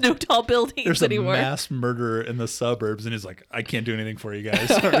 and there's No. no tall buildings There's a anymore. mass murderer in the suburbs, and he's like, I can't do anything for you guys.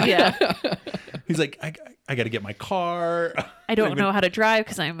 Yeah. He's like, I got to get my car. I don't know how to drive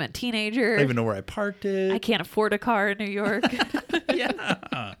because I'm a teenager. I don't even know where I parked it. I can't afford a car in New York.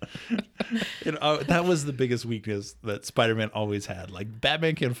 Yeah. That was the biggest weakness that Spider-Man always had. Like,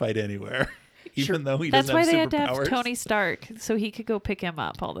 Batman can fight anywhere. even though he That's doesn't why have they had to have superpowers. Tony Stark so he could go pick him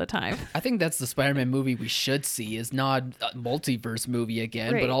up all the time. I think that's the Spider-Man movie we should see, is not a multiverse movie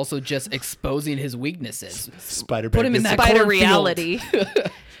again, Right. but also just exposing his weaknesses. Spider-Man Put him in gets that a- Spider cornfield. reality.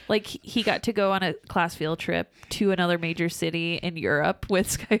 Like he got to go on a class field trip to another major city in Europe with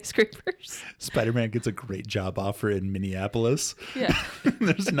skyscrapers. Spider-Man gets a great job offer in Minneapolis. Yeah.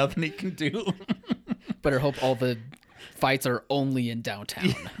 There's nothing he can do. Better hope all the fights are only in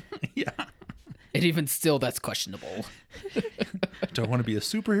downtown. Yeah. And even still, that's questionable. Do I want to be a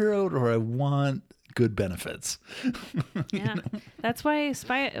superhero or I want good benefits? Yeah. That's why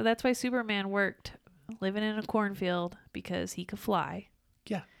Superman worked living in a cornfield, because he could fly.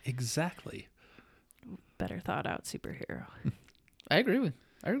 Yeah, exactly. Better thought out superhero. I agree with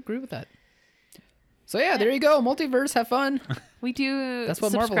that. So yeah, there you go. Multiverse, have fun. We do That's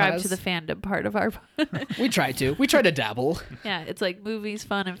what Marvel subscribe has. to the fandom part of our We try to dabble Yeah, it's like movies,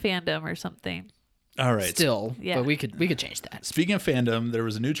 fun, and fandom or something. All right. still, Yeah. but we could change that. Speaking of fandom, there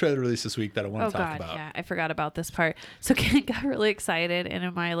was a new trailer released this week that I want Oh to talk god, about. yeah, I forgot about this part. So Ken got really excited, and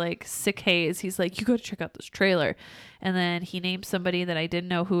in my like sick haze, he's like, "You got to check out this trailer," and then he named somebody that I didn't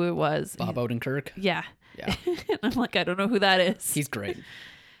know who it was. Bob Odenkirk. Yeah, Yeah, and I'm like, I don't know who that is. he's great.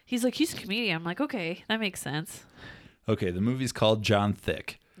 He's like, he's a comedian. I'm like, okay, that makes sense. Okay, the movie's called John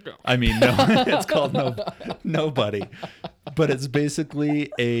Thick. I mean, no, it's called Nobody, but it's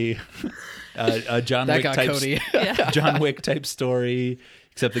basically a John That Wick got type Cody. John Wick type story,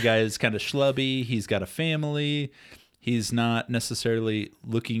 except the guy is kind of schlubby. He's got a family. He's not necessarily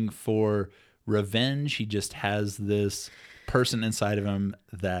looking for revenge. He just has this person inside of him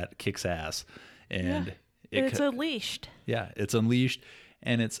that kicks ass, and It's unleashed. it's unleashed.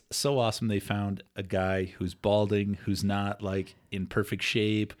 And it's so awesome they found a guy who's balding, who's not like in perfect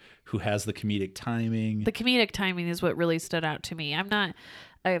shape, who has the comedic timing. The comedic timing is what really stood out to me. I'm not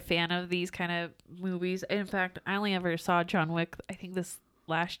a fan of these kind of movies. In fact, I only ever saw John Wick, I think this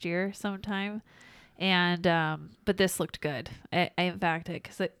last year sometime. And but this looked good. In fact,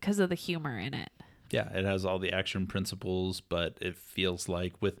 because of the humor in it. Yeah, it has all the action principles, but it feels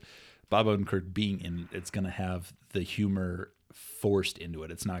like with Bob Odenkirk being in it, it's going to have the humor forced into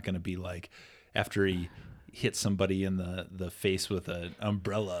it. It's not going to be like after he hits somebody in the face with an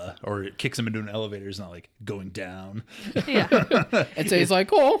umbrella or it kicks him into an elevator. It's not like going down. Yeah. And so he's like,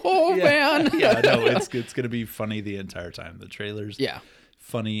 oh man. Yeah, no, it's going to be funny the entire time. The trailer's Yeah.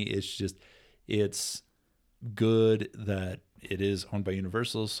 funny. It's good that it is owned by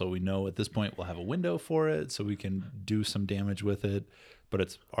Universal, so we know at this point we'll have a window for it so we can do some damage with it. But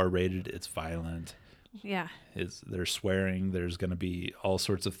it's R-rated, it's violent. Yeah. There's swearing. There's going to be all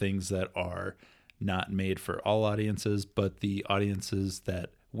sorts of things that are not made for all audiences, but the audiences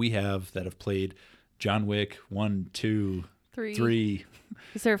that we have that have played John Wick 1, 2, 3.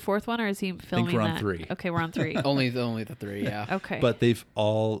 Is there a fourth one, or is he filming we're on that? 3. Okay, we're on 3. Only the three. Yeah. Okay. But they've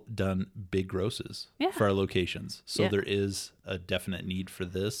all done big grosses Yeah. for our locations. So Yeah. there is a definite need for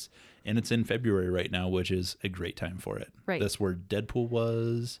this. And it's in February right now, which is a great time for it. Right. That's where Deadpool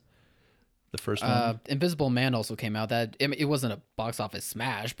was. The first one. Invisible Man also came out. That it wasn't a box office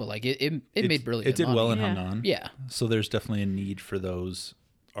smash, but like it made really It good did money. well and Yeah. hung on. Yeah. So there's definitely a need for those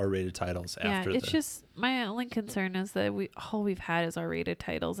R-rated titles yeah, after it's just my only concern is that all we've had is R-rated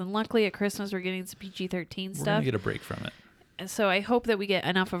titles, and luckily at Christmas we're getting some PG-13 we're going stuff. to get a break from it. And so I hope that we get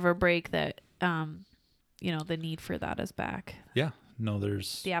enough of a break that the need for that is back. Yeah. No,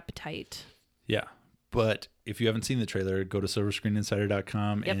 there's... The appetite. Yeah. But if you haven't seen the trailer, go to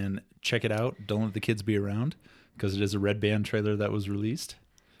silverscreeninsider.com Yep. and check it out. Don't let the kids be around because it is a Red Band trailer that was released.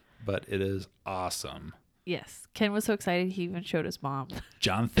 But it is awesome. Yes. Ken was so excited he even showed his mom.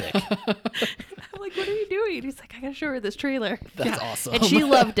 John Thick. I'm like, what are you doing? He's like, I gotta show her this trailer. That's awesome. And she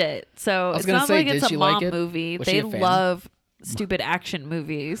loved it. So was it's gonna not say, like did it's a she mom like it? movie. Was she They a fan? love stupid action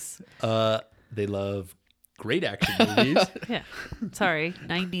movies. They love great action movies. Yeah. Sorry.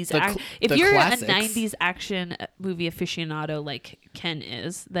 90s. The If the you're classics. a 90s action movie aficionado like Ken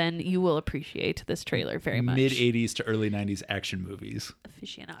is, then you will appreciate this trailer very much. Mid 80s to early 90s action movies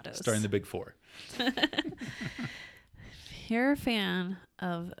Aficionados. starring the Big Four. If you're a fan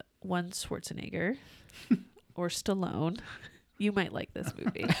of one Schwarzenegger or Stallone, you might like this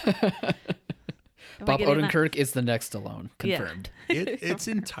movie. Am I Bob getting that? Odenkirk is the next Stallone. Yeah. Confirmed. It's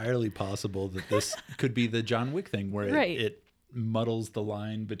entirely possible that this could be the John Wick thing where Right. it muddles the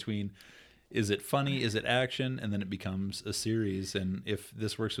line between is it funny, is it action, and then it becomes a series. And if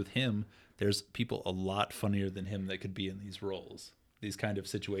this works with him, there's people a lot funnier than him that could be in these roles, these kind of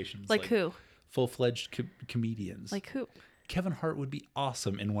situations. Like who? Full-fledged comedians. Like who? Kevin Hart would be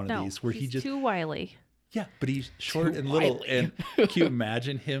awesome in one of No, these where he's he just too wily. Yeah, but he's short and little. And can you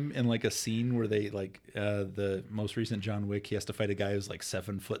imagine him in like a scene where they like the most recent John Wick? He has to fight a guy who's like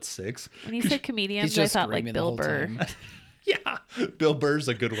 7'6". When you said comedians, He's I just thought like screaming the Bill whole Burr. time. Yeah, Bill Burr's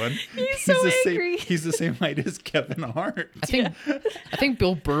a good one. He's so the angry. He's the same height as Kevin Hart. I think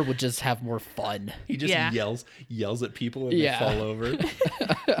Bill Burr would just have more fun. He just Yeah. yells at people and Yeah. they fall over.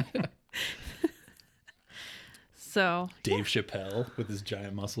 So Dave Chappelle with his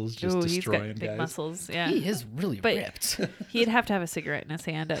giant muscles just ooh, he's destroying got big guys. muscles. Yeah. He is really But- ripped. He'd have to have a cigarette in his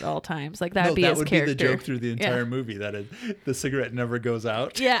hand at all times. Like that'd No, be that his would character. be the joke through the entire Yeah. movie. That the cigarette never goes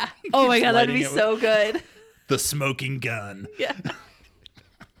out. Yeah. Oh my keeps god, that'd lighting be it with- so good. The smoking gun. Yeah.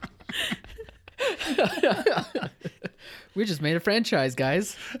 We just made a franchise,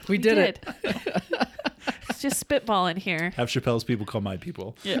 guys. We We did it. It's just spitballing here. Have Chappelle's people call my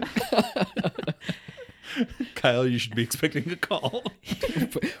people. Yeah. Kyle, you should be expecting a call.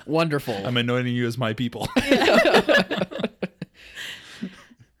 Wonderful. I'm anointing you as my people.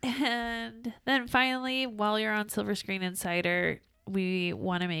 And then finally, while you're on Silver Screen Insider, we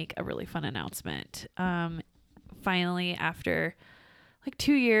want to make a really fun announcement. Finally, after like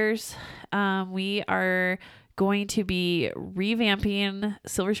 2 years, we are going to be revamping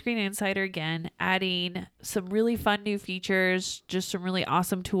Silver Screen Insider again, adding some really fun new features, just some really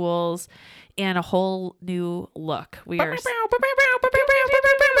awesome tools, and a whole new look. We are. It's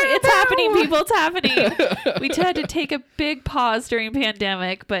happening, people. It's happening. We had to take a big pause during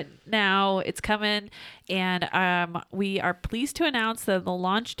pandemic, but now it's coming, and we are pleased to announce that the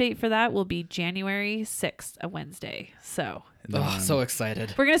launch date for that will be January 6th, a Wednesday. So Oh, so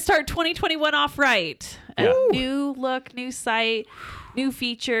excited. we're going to start 2021 off right. A Yeah. new look, new site, new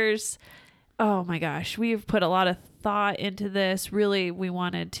features. Oh my gosh, we've put a lot of thought into this. Really, we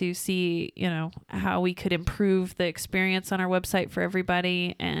wanted to see, how we could improve the experience on our website for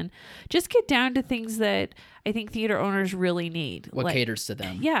everybody and just get down to things that I think theater owners really need. What caters to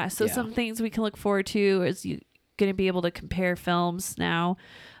them. Yeah, so Yeah. some things we can look forward to is you going to be able to compare films now.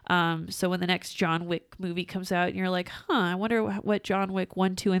 So when the next John Wick movie comes out and you're like, I wonder what John Wick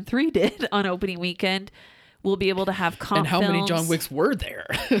 1, 2, and 3 did on opening weekend, we'll be able to have comp And how many films. John Wicks were there?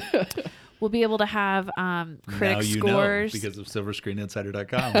 We'll be able to have critic Now you scores. know because of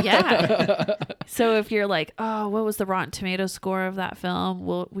silverscreeninsider.com. Yeah. So if you're like, what was the Rotten Tomatoes score of that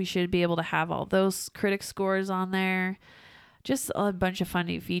film? We should be able to have all those critic scores on there. Just a bunch of fun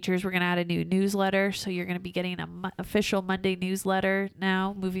new features. We're going to add a new newsletter. So you're going to be getting an official Monday newsletter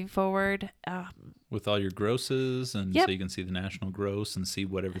now moving forward. With all your grosses, and Yep. so you can see the national gross and see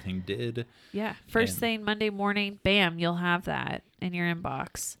what everything did. Yeah. First And- thing Monday morning, bam, you'll have that in your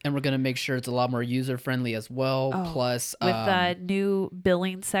inbox. And we're going to make sure it's a lot more user friendly as well. Oh, Plus, With the new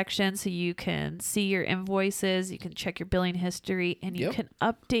billing section, so you can see your invoices, you can check your billing history, and you Yep. can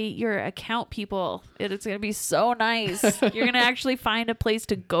update your account, people. It's going to be so nice. You're going to actually find a place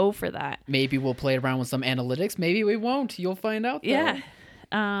to go for that. maybe we'll play around with some analytics. Maybe we won't. You'll find out. Though. Yeah.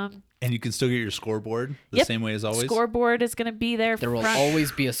 And you can still get your scoreboard the Yep. same way as always. Scoreboard is going to be there. There will front.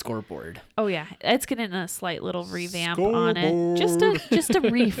 always be a scoreboard. Oh yeah, it's getting a slight little revamp on it. Just a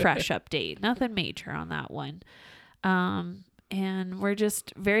refresh update. Nothing major on that one. And we're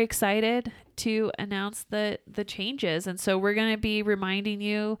just very excited to announce the changes. And so we're going to be reminding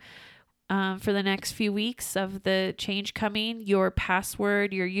you for the next few weeks of the change coming. Your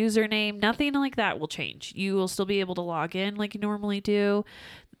password, your username, nothing like that will change. You will still be able to log in like you normally do.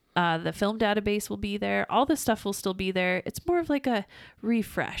 The film database will be there. All this stuff will still be there. It's more of like a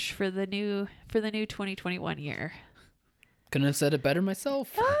refresh for the new 2021 year. Couldn't have said it better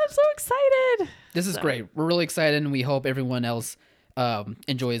myself. Oh, I'm so excited. This is great. We're really excited, and we hope everyone else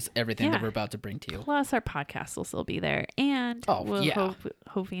enjoys everything that Yeah. we're about to bring to you. Plus, our podcast will still be there, and Oh, we'll yeah.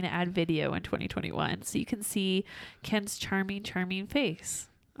 hoping to add video in 2021, so you can see Ken's charming face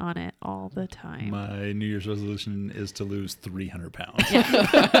on it all the time. My New Year's resolution is to lose 300 pounds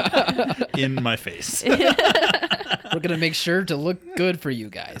in my face. We're going to make sure to look good for you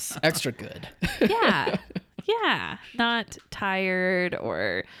guys. Extra good. Yeah, not tired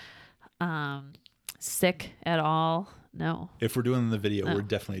or sick at all. No. If we're doing the video, we're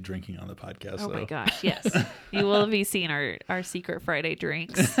definitely drinking on the podcast. Oh though. my gosh, yes. You will be seeing our Secret Friday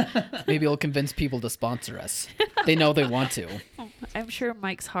drinks. Maybe it'll convince people to sponsor us. They know they want to. I'm sure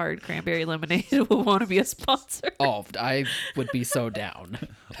Mike's Hard Cranberry Lemonade will want to be a sponsor. Oh, I would be so down.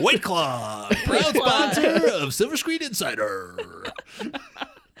 White Claw, proud sponsor of Silver Screen Insider.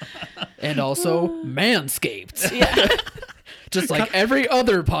 And also Manscaped. Yeah. Just like every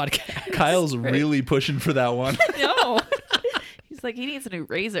other podcast. Kyle's really pushing for that one. No. He's He's like, he needs a new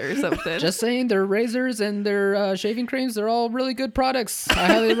razor or something. Just saying, their razors and their shaving creams, they're all really good products. I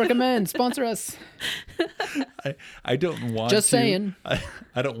highly recommend. Sponsor us. I don't want Just to. saying.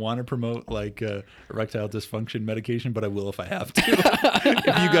 I don't want to promote like erectile dysfunction medication, but I will if I have to.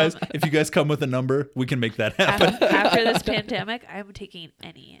 if you guys come with a number, we can make that happen. After this pandemic, I'm taking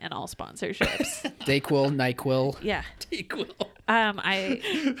any and all sponsorships. Dayquil, NyQuil. Yeah. Dayquil. I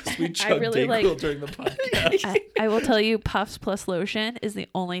Sweet chug really Dayquil during the podcast. I will tell you, Puffs plus lotion is the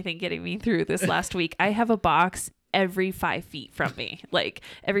only thing getting me through this last week. I have a box every 5 feet from me. Like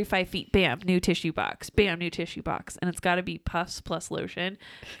every 5 feet, bam, new tissue box, bam, new tissue box. And it's got to be Puffs plus lotion.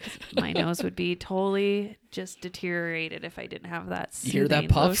 My nose would be totally just deteriorated if I didn't have that You hear that, soothing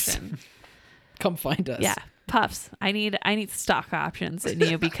Puffs? lotion. Come find us. Yeah, Puffs. I need stock options in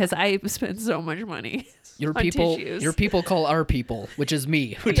you because I spend so much money. Your on people, tissues. your people call our people, which is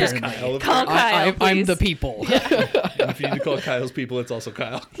me. Which is Kyle. Call Kyle, I'm please. the people. And if you need to call Kyle's people, it's also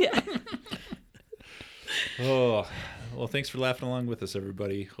Kyle. Yeah. Oh, well, thanks for laughing along with us,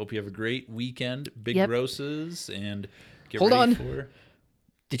 everybody. Hope you have a great weekend. Big Yep. grosses and get Hold ready on. for...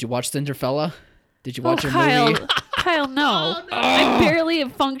 Did you watch Cinderfella? Did you watch your Kyle, movie? Kyle, no. I barely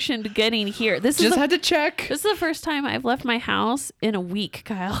have functioned getting here. This is Just the, had to check. this is the first time I've left my house in a week,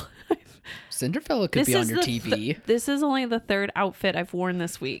 Kyle. Cinderella could be on your TV. This is only the third outfit I've worn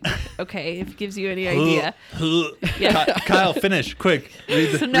this week. Okay, if it gives you any idea. Yeah. Kyle, finish quick.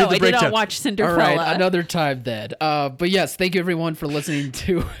 Read the, So read no, the I did breakdown. not watch All Cinderella. right, another time then. But yes, thank you everyone for listening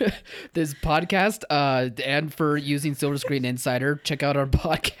to this podcast and for using Silver Screen Insider. Check out our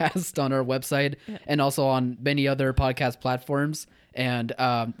podcast on our website and also on many other podcast platforms. And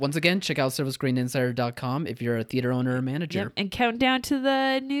once again, check out silverscreeninsider.com if you're a theater owner or manager. Yep, and count down to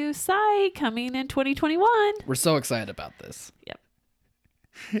the new site coming in 2021. We're so excited about this. Yep.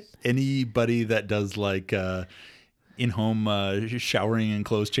 Anybody that does like in-home showering and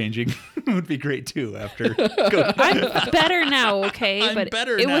clothes changing would be great too after go. I'm better now, okay? I'm but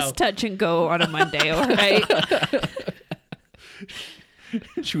better it now. was touch and go on a Monday, all right?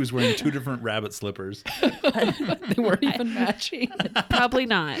 She was wearing 2 different rabbit slippers. They weren't even matching. Probably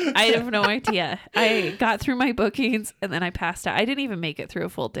not. I have no idea. I got through my bookings and then I passed out. I didn't even make it through a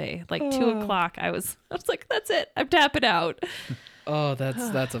full day. Like 2 o'clock, I was like, that's it. I'm tapping out. Oh,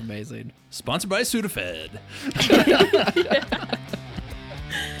 that's amazing. Sponsored by Sudafed.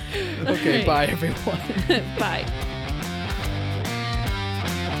 Okay, bye everyone. Bye.